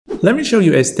let me show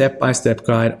you a step-by-step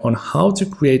guide on how to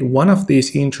create one of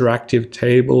these interactive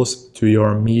tables to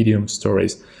your Medium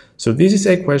stories. So this is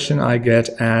a question I get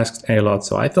asked a lot,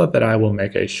 so I thought that I will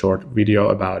make a short video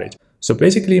about it. So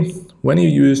basically, when you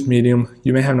use Medium,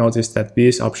 you may have noticed that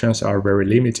these options are very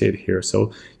limited here.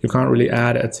 So you can't really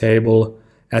add a table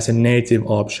as a native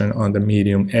option on the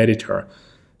Medium editor.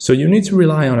 So you need to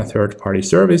rely on a third-party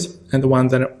service, and the one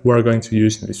that we're going to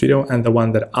use in this video and the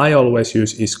one that I always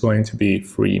use is going to be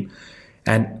free.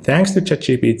 And thanks to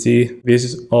ChatGPT, this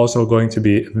is also going to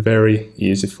be very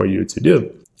easy for you to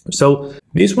do. So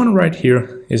this one right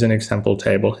here is an example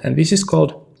table, and this is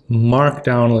called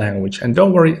Markdown language. And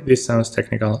don't worry, this sounds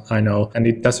technical, I know, and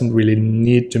it doesn't really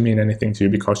need to mean anything to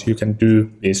you because you can do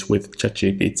this with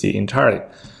ChatGPT entirely.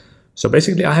 So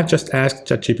basically, I have just asked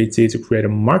ChatGPT to create a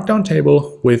Markdown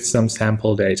table with some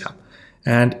sample data.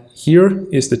 And here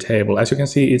is the table. As you can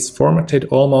see, it's formatted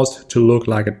almost to look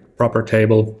like a proper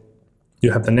table.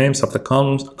 You have the names of the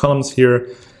columns here,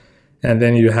 and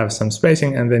then you have some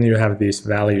spacing, and then you have these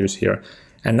values here.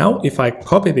 And now if I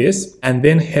copy this and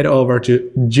then head over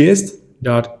to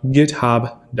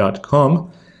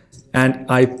gist.github.com and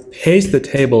I paste the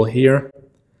table here,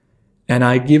 and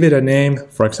I give it a name,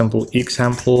 for example,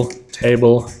 example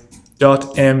table.md.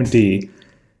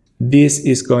 This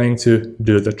is going to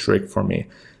do the trick for me.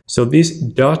 So this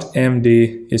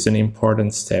 .md is an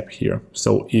important step here.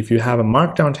 So if you have a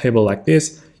Markdown table like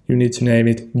this, you need to name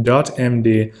it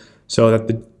 .md so that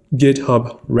the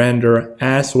GitHub renderer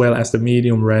as well as the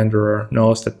Medium renderer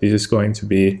knows that this is going to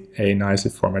be a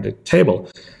nicely formatted table.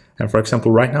 And for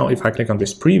example, right now, if I click on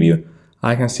this preview,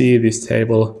 I can see this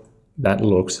table that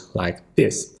looks like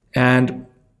this. And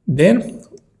then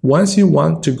once you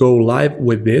want to go live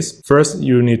with this, first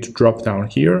you need to drop down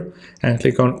here and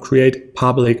click on create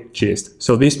public gist.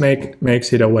 So this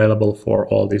makes it available for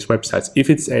all these websites. If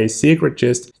it's a secret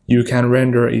gist, you can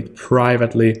render it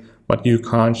privately, but you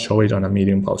can't show it on a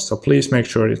Medium post. So please make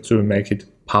sure to make it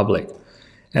public.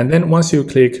 And then once you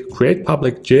click create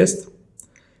public gist,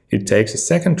 it takes a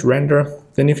second to render.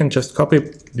 Then you can just copy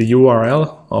the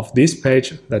URL of this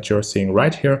page that you're seeing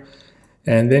right here.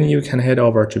 And then you can head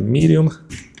over to Medium,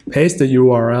 paste the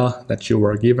URL that you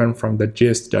were given from the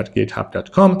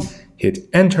gist.github.com, hit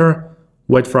enter,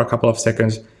 wait for a couple of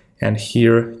seconds, and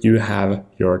here you have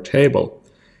your table.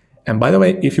 And by the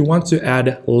way, if you want to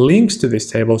add links to this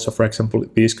table, so for example,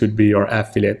 these could be your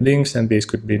affiliate links and these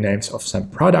could be names of some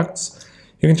products,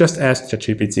 you can just ask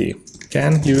ChatGPT,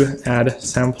 can you add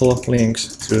sample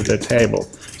links to the table?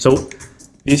 So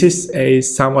this is a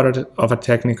somewhat of a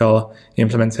technical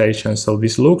implementation, so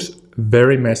this looks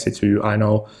very messy to you, I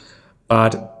know,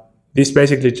 but this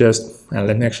basically just, and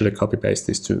let me actually copy paste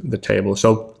this to the table.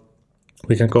 So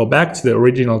we can go back to the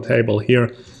original table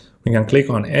here, we can click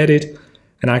on edit,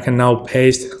 and I can now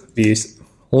paste these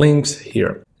links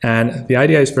here. And the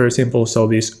idea is very simple. So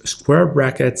these square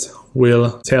brackets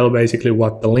will tell basically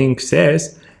what the link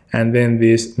says, and then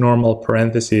these normal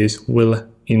parentheses will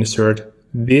insert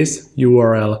this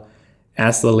URL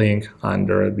as the link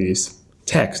under this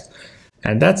text.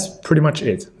 And that's pretty much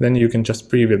it. Then you can just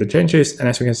preview the changes, and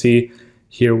as you can see,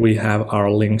 here we have our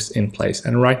links in place.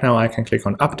 And right now I can click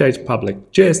on update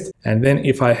public gist. And then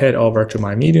if I head over to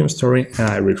my Medium story and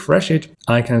I refresh it,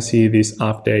 I can see this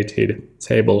updated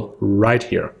table right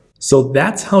here. So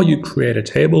that's how you create a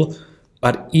table.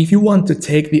 But if you want to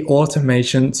take the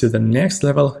automation to the next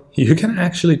level, you can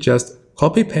actually just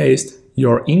copy paste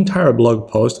your entire blog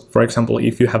post. For example,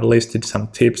 if you have listed some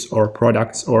tips or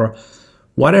products or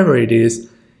whatever it is,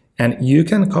 and you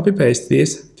can copy paste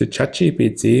this to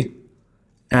ChatGPT.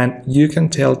 And you can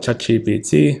tell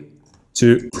ChatGPT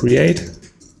to create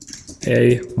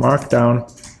a Markdown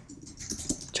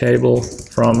table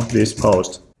from this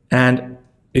post. And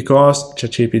because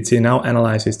ChatGPT now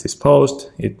analyzes this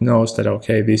post, it knows that,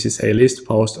 okay, this is a list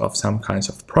post of some kinds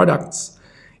of products.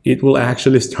 It will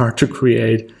actually start to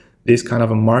create this kind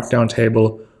of a Markdown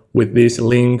table with these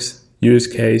links, use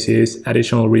cases,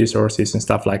 additional resources, and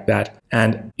stuff like that.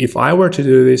 And if I were to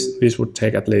do this, this would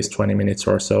take at least 20 minutes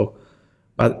or so.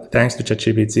 But thanks to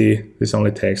ChatGPT, this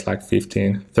only takes like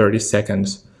 15-30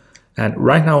 seconds. And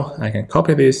right now I can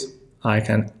copy this, I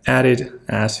can add it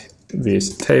as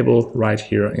this table right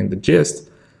here in the gist.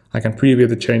 I can preview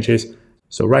the changes.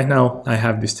 So right now I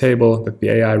have this table that the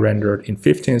AI rendered in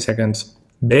 15 seconds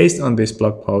based on this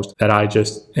blog post that I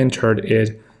just entered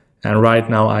it. And right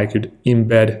now I could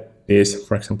embed this.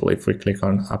 For example, if we click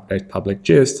on update public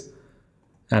gist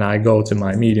and I go to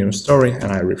my Medium story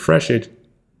and I refresh it,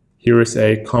 here is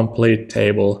a complete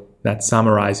table that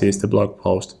summarizes the blog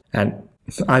post. And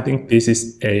I think this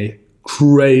is a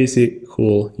crazy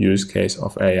cool use case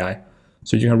of AI.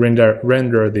 So you can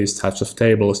render these types of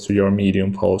tables to your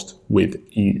Medium post with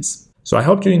ease. So I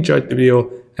hope you enjoyed the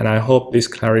video, and I hope this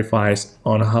clarifies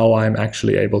on how I'm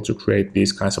actually able to create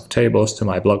these kinds of tables to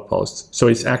my blog posts. So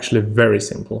it's actually very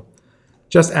simple.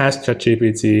 Just ask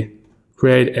ChatGPT,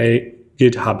 create a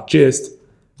GitHub gist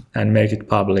and make it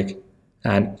public,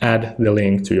 and add the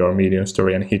link to your Medium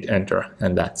story and hit enter,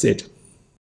 and that's it.